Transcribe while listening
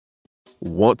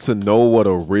Want to know what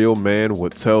a real man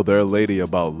would tell their lady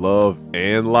about love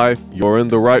and life? You're in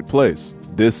the right place.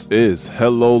 This is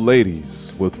Hello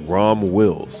Ladies with Rom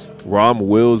Wills. Rom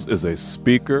Wills is a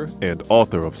speaker and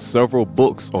author of several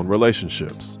books on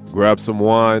relationships. Grab some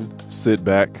wine, sit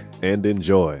back, and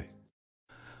enjoy.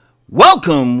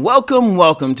 Welcome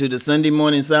to the Sunday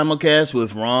morning simulcast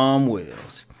with Rom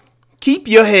Wills. Keep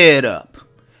your head up.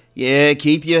 Yeah,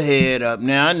 keep your head up.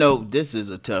 Now, I know this is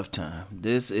a tough time.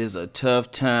 This is a tough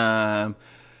time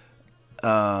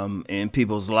in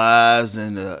people's lives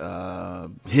and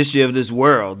the history of this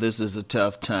world. This is a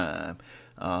tough time.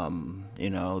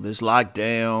 This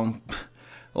lockdown,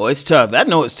 it's tough. I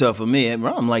know it's tough for me.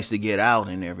 Rom likes to get out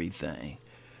and everything.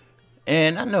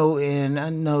 And I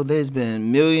know there's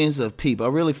been millions of people. I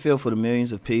really feel for the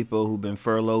millions of people who've been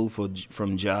furloughed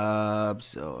from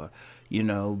jobs or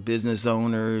business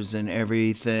owners and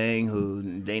everything who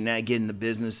they not getting the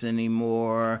business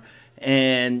anymore.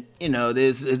 And,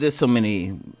 there's so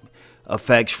many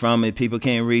effects from it. People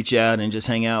can't reach out and just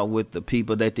hang out with the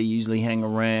people that they usually hang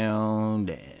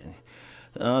around.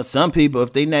 And some people,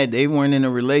 if they weren't in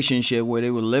a relationship where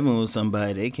they were living with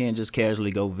somebody, they can't just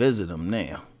casually go visit them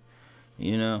now.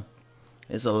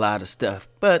 It's a lot of stuff.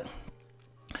 But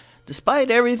despite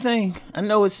everything, I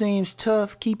know it seems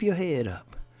tough. Keep your head up.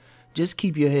 Just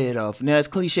keep your head off. Now, it's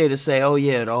cliche to say, oh,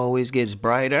 yeah, it always gets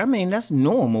brighter. I mean, that's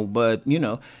normal, but,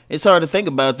 it's hard to think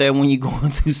about that when you're going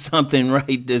through something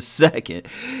right this second.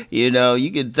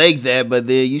 You can think that, but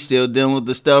then you still dealing with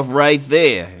the stuff right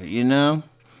there,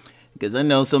 Because I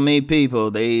know so many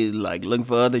people, they like looking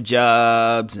for other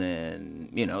jobs and,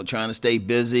 trying to stay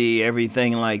busy,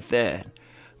 everything like that.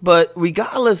 But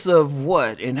regardless of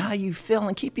what and how you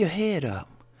feeling, keep your head up.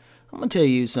 I'm going to tell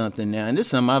you something now, and this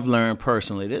is something I've learned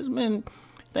personally. There's been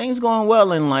things going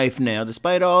well in life now,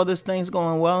 despite all this things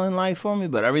going well in life for me,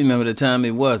 but I remember the time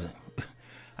it wasn't.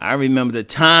 I remember the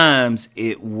times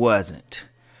it wasn't.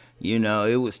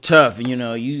 It was tough.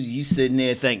 You sitting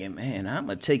there thinking, man, I'm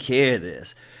going to take care of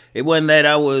this. It wasn't that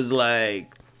I was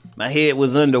like, my head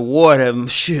was underwater.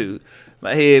 Shoot.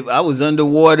 I was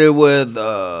underwater with,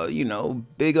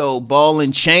 big old ball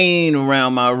and chain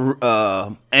around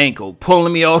my ankle,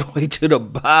 pulling me all the way to the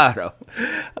bottom.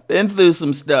 I've been through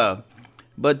some stuff.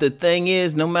 But the thing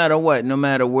is, no matter what, no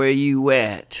matter where you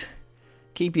at,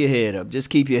 keep your head up. Just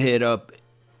keep your head up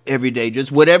every day.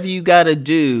 Just whatever you got to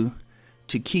do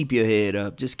to keep your head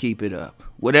up, just keep it up.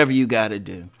 Whatever you got to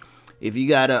do. If you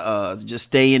got to just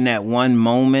stay in that one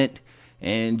moment,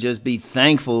 and just be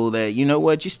thankful that,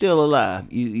 you're still alive.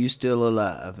 You're still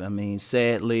alive. I mean,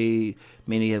 sadly,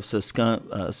 many have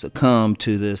succumbed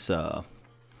to this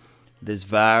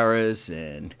virus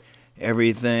and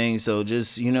everything. So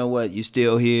just, you're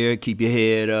still here. Keep your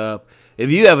head up. If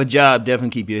you have a job,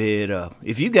 definitely keep your head up.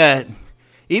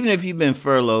 Even if you've been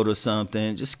furloughed or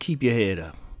something, just keep your head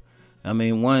up. I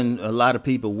mean, a lot of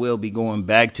people will be going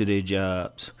back to their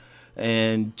jobs.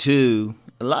 And two,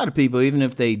 a lot of people, even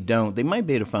if they don't, they might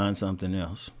be able to find something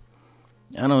else.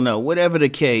 I don't know. Whatever the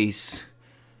case,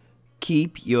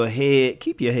 keep your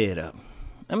head up.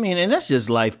 I mean, and that's just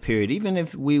life, period. Even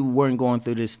if we weren't going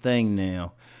through this thing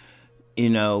now,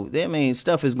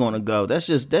 stuff is going to go. That's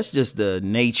just the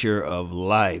nature of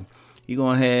life. You're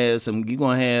going to have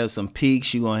some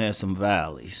peaks, you're going to have some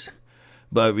valleys.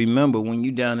 But remember, when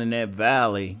you're down in that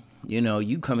valley,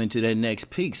 you come into that next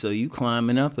peak, so you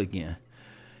climbing up again.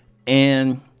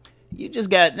 And you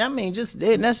just got,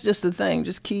 that's just the thing.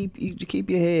 Just keep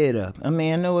your head up. I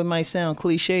mean, I know it might sound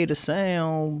cliche to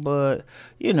sound, but,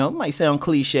 it might sound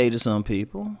cliche to some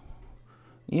people,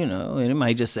 and it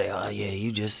might just say, oh, yeah,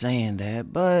 you just saying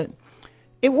that. But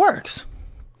it works.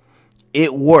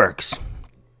 It works.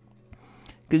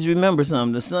 Because remember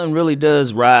something, the sun really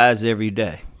does rise every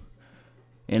day.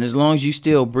 And as long as you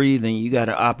still breathing, you got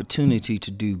an opportunity to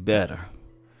do better.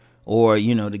 Or,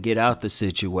 to get out the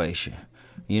situation.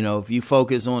 If you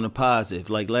focus on the positive,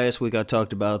 like last week I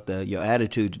talked about your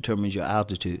attitude determines your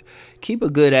altitude. Keep a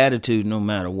good attitude no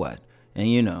matter what.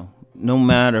 And, no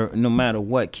matter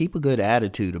what, keep a good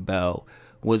attitude about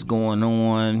what's going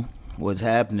on, what's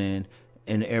happening,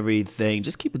 and everything.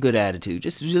 Just keep a good attitude.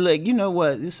 Just like,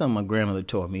 what? This is something my grandmother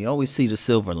taught me. You always see the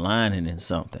silver lining in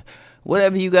something.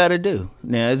 Whatever you got to do.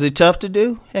 Now, is it tough to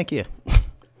do? Heck yeah.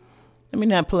 Let me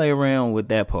not play around with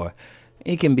that part.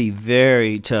 It can be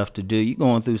very tough to do. You're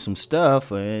going through some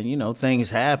stuff and,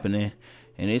 things happening.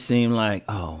 And it seems like,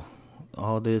 oh,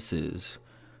 all this is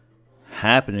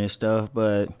happening stuff.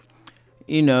 But,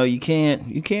 you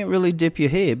can't really dip your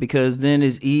head because then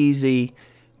it's easy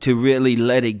to really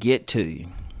let it get to you.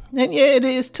 And, yeah, it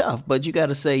is tough. But you got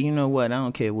to say, you know what, I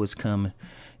don't care what's coming.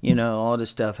 all this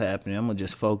stuff happening. I'm going to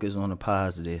just focus on the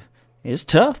positive. It's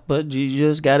tough, but you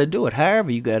just got to do it.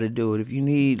 However you got to do it. If you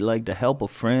need like the help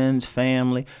of friends,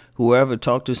 family, whoever,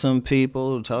 talk to some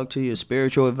people, talk to your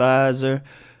spiritual advisor.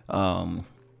 I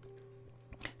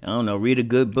don't know, read a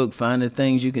good book, find the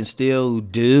things you can still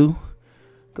do.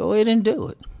 Go ahead and do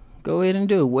it. Go ahead and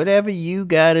do it. Whatever you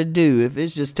got to do. If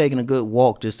it's just taking a good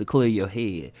walk just to clear your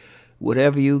head,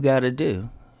 whatever you got to do,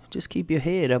 just keep your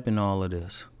head up in all of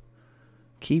this.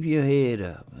 Keep your head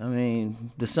up. I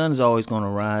mean, the sun's always going to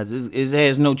rise. It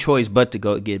has no choice but to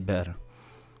go get better.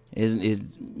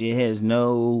 It has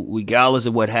no, regardless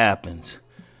of what happens,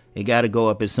 it got to go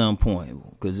up at some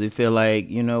point. Because it feel like,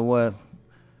 you know what?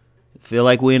 Feel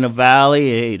like we're in a valley.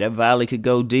 Hey, that valley could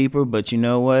go deeper, but you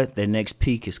know what? The next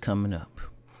peak is coming up.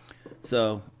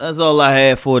 So that's all I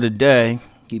had for today.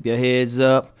 Keep your heads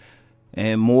up.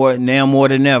 And more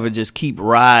than ever, just keep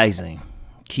rising.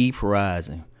 Keep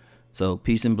rising. So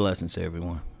peace and blessings to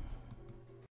everyone.